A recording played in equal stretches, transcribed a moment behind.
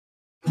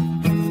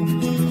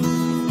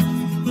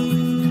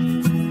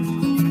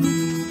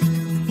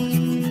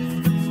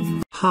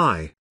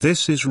Hi,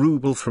 this is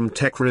Rubel from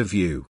Tech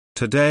Review.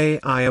 Today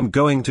I am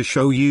going to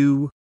show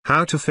you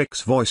how to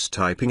fix voice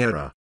typing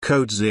error,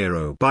 code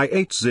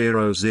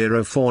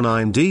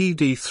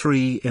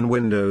 0x80049dd3 in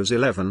Windows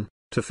 11.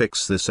 To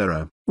fix this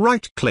error,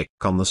 right-click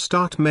on the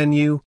Start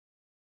menu.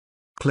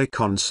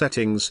 Click on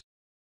Settings.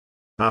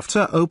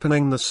 After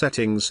opening the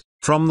settings,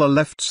 from the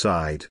left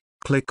side,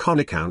 click on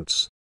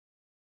Accounts.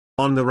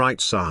 On the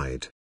right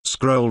side,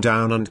 scroll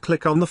down and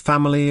click on the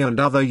Family and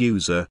Other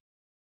User.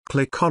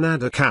 Click on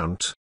Add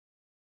Account.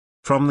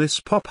 From this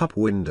pop-up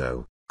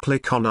window,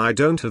 click on I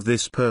don't have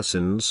this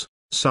person's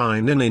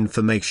sign-in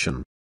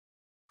information.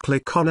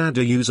 Click on Add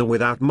a user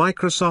without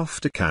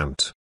Microsoft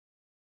account.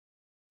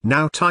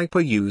 Now type a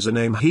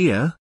username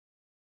here.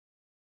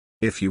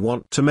 If you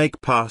want to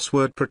make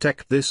password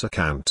protect this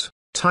account,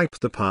 type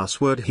the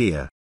password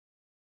here.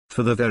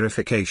 For the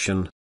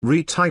verification,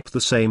 retype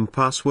the same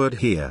password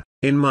here.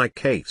 In my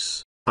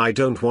case, I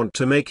don't want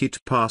to make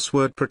it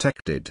password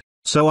protected,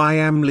 so I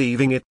am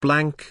leaving it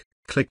blank.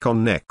 Click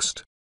on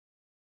Next.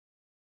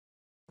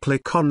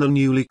 Click on the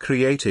newly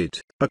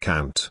created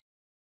account.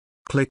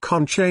 Click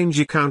on Change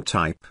Account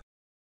Type.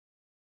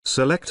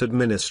 Select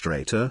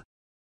Administrator.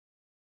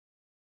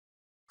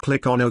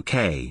 Click on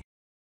OK.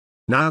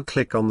 Now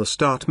click on the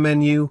Start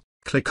menu,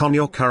 click on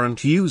your current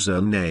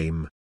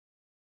username.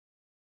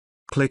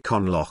 Click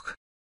on Lock.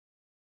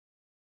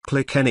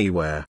 Click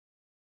Anywhere.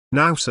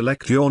 Now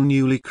select your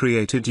newly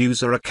created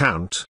user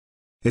account.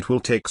 It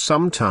will take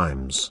some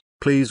time.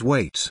 Please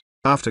wait.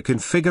 After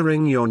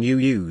configuring your new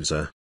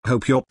user,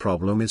 hope your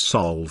problem is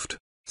solved.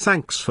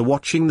 Thanks for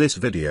watching this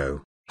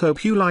video.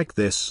 Hope you like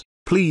this.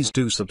 Please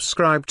do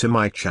subscribe to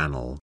my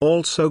channel.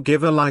 Also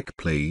give a like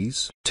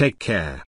please. Take care.